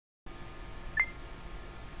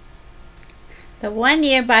The 1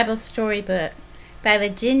 Year Bible Storybook by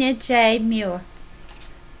Virginia J. Muir.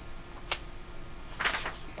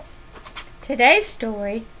 Today's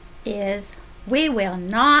story is We Will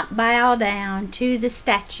Not Bow Down to the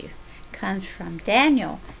Statue. Comes from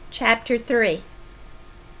Daniel chapter 3.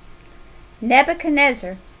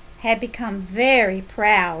 Nebuchadnezzar had become very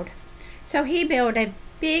proud, so he built a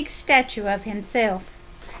big statue of himself,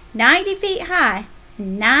 90 feet high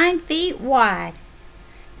and 9 feet wide.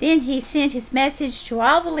 Then he sent his message to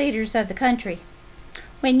all the leaders of the country.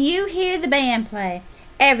 When you hear the band play,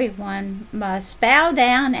 everyone must bow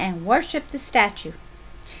down and worship the statue.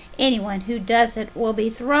 Anyone who doesn't will be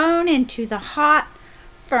thrown into the hot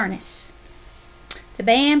furnace. The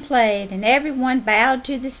band played and everyone bowed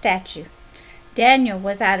to the statue. Daniel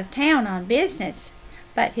was out of town on business,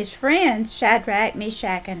 but his friends Shadrach,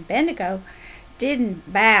 Meshach, and Abednego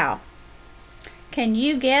didn't bow. Can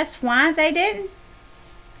you guess why they didn't?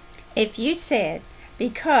 If you said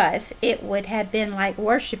because it would have been like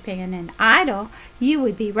worshiping an idol, you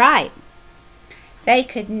would be right. They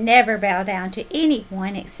could never bow down to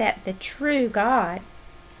anyone except the true God.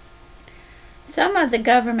 Some of the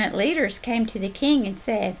government leaders came to the king and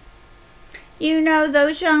said, "You know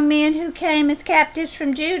those young men who came as captives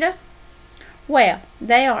from Judah? Well,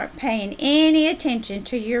 they aren't paying any attention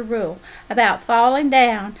to your rule about falling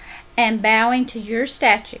down and bowing to your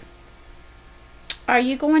statue. Are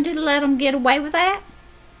you going to let them get away with that?"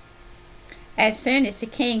 As soon as the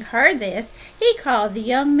king heard this, he called the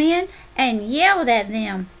young men and yelled at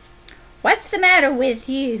them, "What's the matter with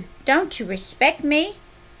you? Don't you respect me?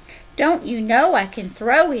 Don't you know I can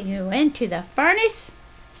throw you into the furnace?"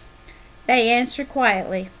 They answered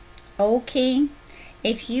quietly, "O king,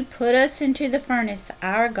 if you put us into the furnace,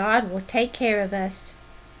 our God will take care of us.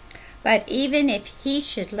 But even if he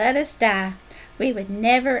should let us die, we would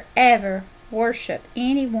never ever worship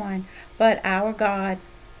anyone but our God.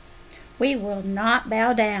 We will not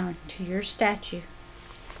bow down to your statue."